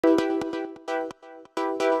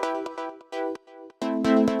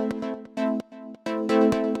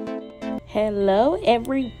Hello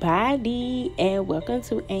everybody and welcome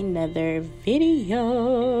to another video.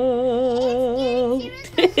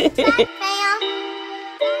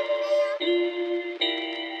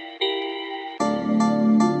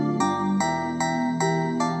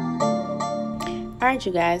 Alright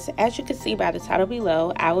you guys, as you can see by the title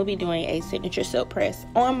below, I will be doing a signature silk press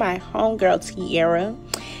on my homegirl Tiara.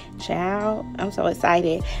 Child, I'm so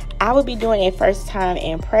excited. I will be doing a first time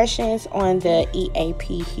impressions on the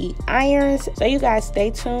EAP heat irons. So you guys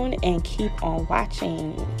stay tuned and keep on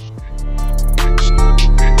watching.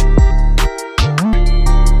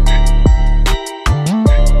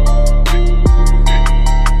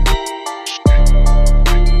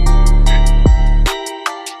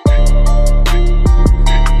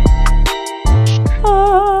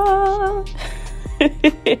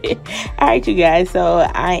 Alright you guys, so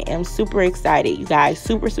I am super excited, you guys,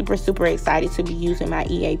 super excited to be using my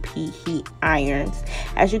EAP heat irons.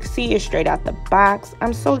 As you can see, it's straight out the box.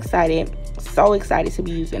 I'm so excited to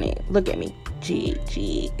be using it. Look at me,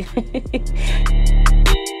 G.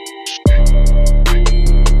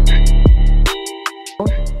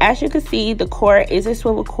 As you can see, the cord is a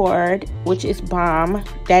swivel cord, which is bomb.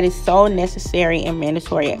 That is so necessary and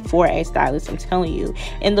mandatory for a stylist, I'm telling you.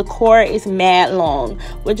 And the cord is mad long,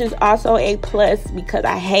 which is also a plus because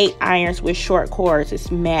I hate irons with short cords. It's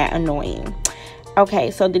mad annoying. Okay,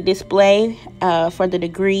 so the display for the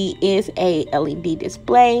degree is a LED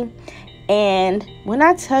display. And when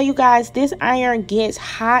I tell you guys, this iron gets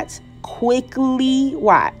hot quickly,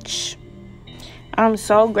 watch. I'm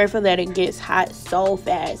so grateful that it gets hot so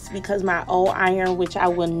fast because my old iron, which I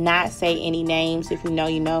will not say any names, if you know,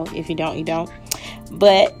 you know, if you don't, you don't.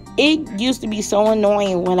 But it used to be so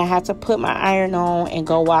annoying when I had to put my iron on and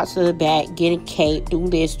go out to the back, get a cape, do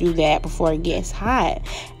this, do that before it gets hot.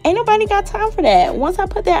 Ain't nobody got time for that. Once I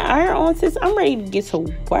put that iron on, sis, I'm ready to get to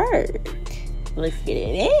work. Let's get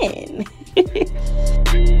it in.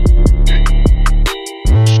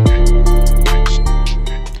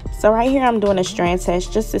 So right here I'm doing a strand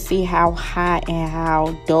test just to see how hot and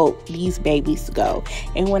how dope these babies go.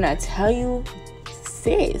 And when I tell you,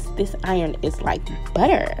 sis, this iron is like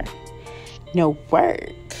butter. No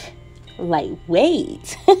work.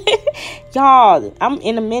 Lightweight. Y'all,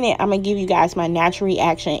 in a minute I'm gonna give you guys my natural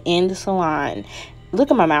reaction in the salon.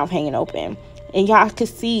 Look at my mouth hanging open. And y'all can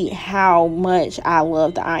see how much I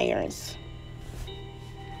love the irons.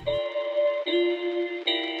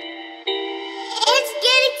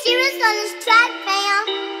 On this track, fam.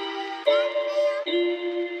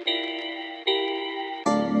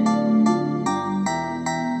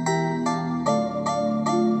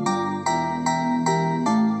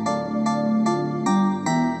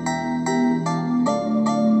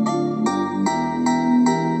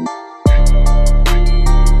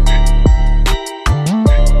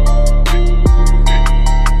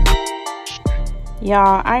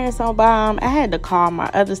 Y'all, iron so bomb. I had to call my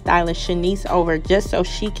other stylist Shanice over just so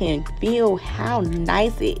she can feel how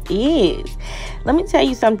nice it is. Let me tell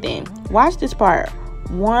you something. Watch this part.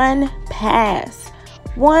 One pass,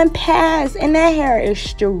 and that hair is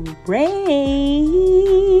straight.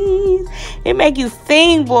 It make you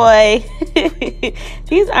sing, boy.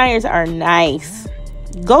 These irons are nice.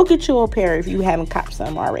 Go get you a pair if you haven't copped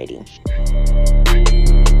some already.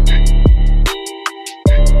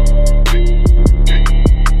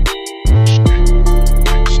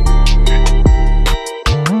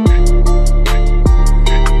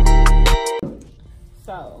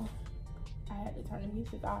 So, I had to turn the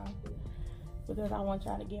music off because I want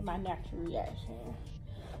y'all to get my natural reaction.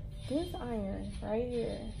 This iron right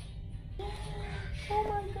here. Oh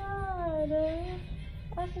my God.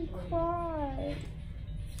 I can cry.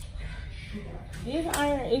 This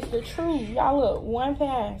iron is the truth. Y'all look, one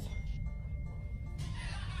pass.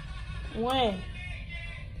 One.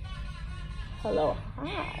 Hello,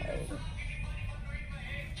 hi.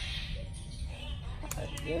 How are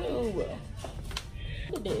you?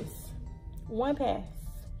 Look at this. One pass.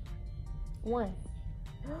 One.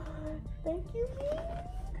 Thank you.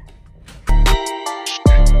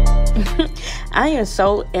 I am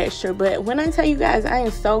so extra, but when I tell you guys, I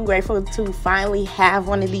am so grateful to finally have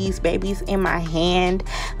one of these babies in my hand.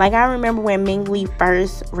 Like, I remember when Ming Lee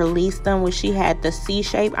first released them, when she had the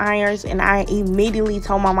C-shape irons, and I immediately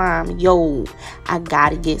told my mom, yo, I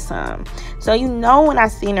gotta get some. So you know, when I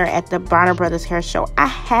seen her at the Bonner Brothers hair show, I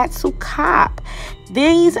had to cop.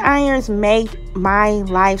 These irons make my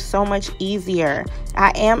life so much easier.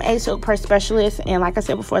 I am a silk press specialist, and like I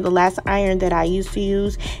said before, the last iron that I used to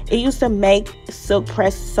use, it used to make silk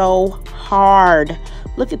press so hard.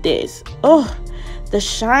 Look at this. Oh, the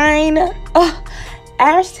shine. Oh,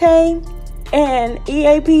 Ashtay, and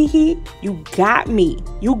EAP heat, you got me.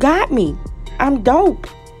 You got me. I'm dope.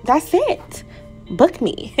 That's it. Book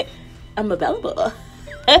me. I'm available.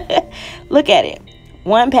 Look at it.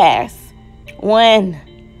 One pass. One.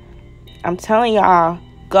 I'm telling y'all,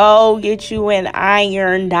 go get you an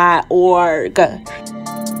iron.org. A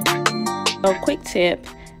quick tip.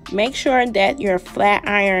 Make sure that your flat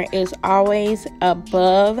iron is always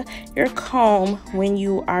above your comb when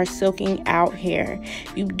you are silking out hair.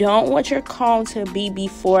 You don't want your comb to be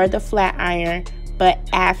before the flat iron, but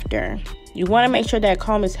after. You want to make sure that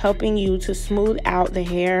comb is helping you to smooth out the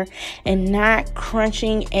hair and not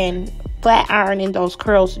crunching and flat ironing those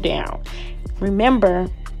curls down. Remember,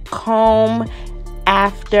 comb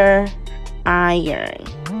after iron.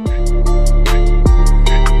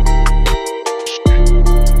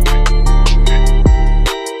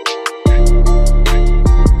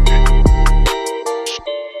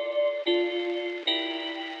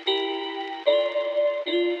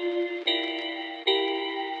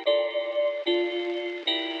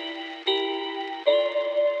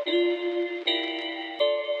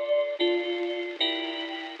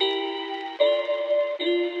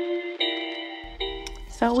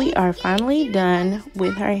 So we are finally done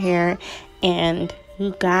with her hair, and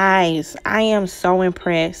you guys, I am so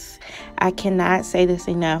impressed. I cannot say this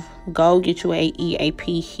enough. Go get you a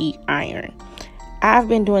EAP heat iron. I've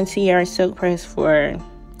been doing Tiara silk press for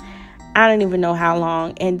I don't even know how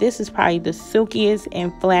long, and this is probably the silkiest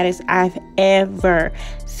and flattest I've ever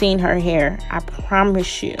seen her hair. I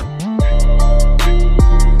promise you.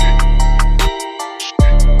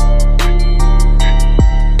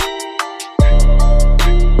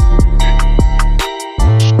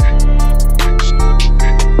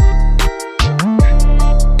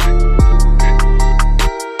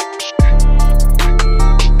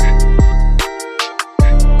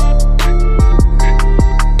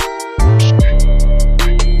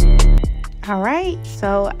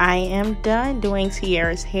 So I am done doing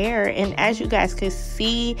Tiara's hair, and as you guys can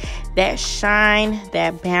see, that shine,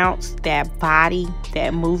 that bounce, that body,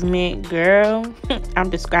 that movement, girl, I'm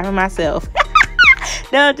describing myself.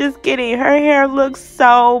 No, just kidding. Her hair looks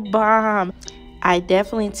so bomb. I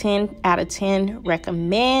definitely 10 out of 10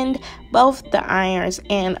 recommend both the irons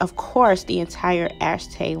and, of course, the entire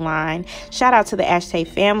Ashtay line. Shout out to the Ashtay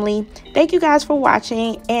family. Thank you guys for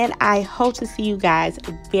watching, and I hope to see you guys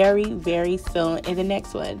very, very soon in the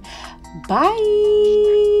next one. Bye.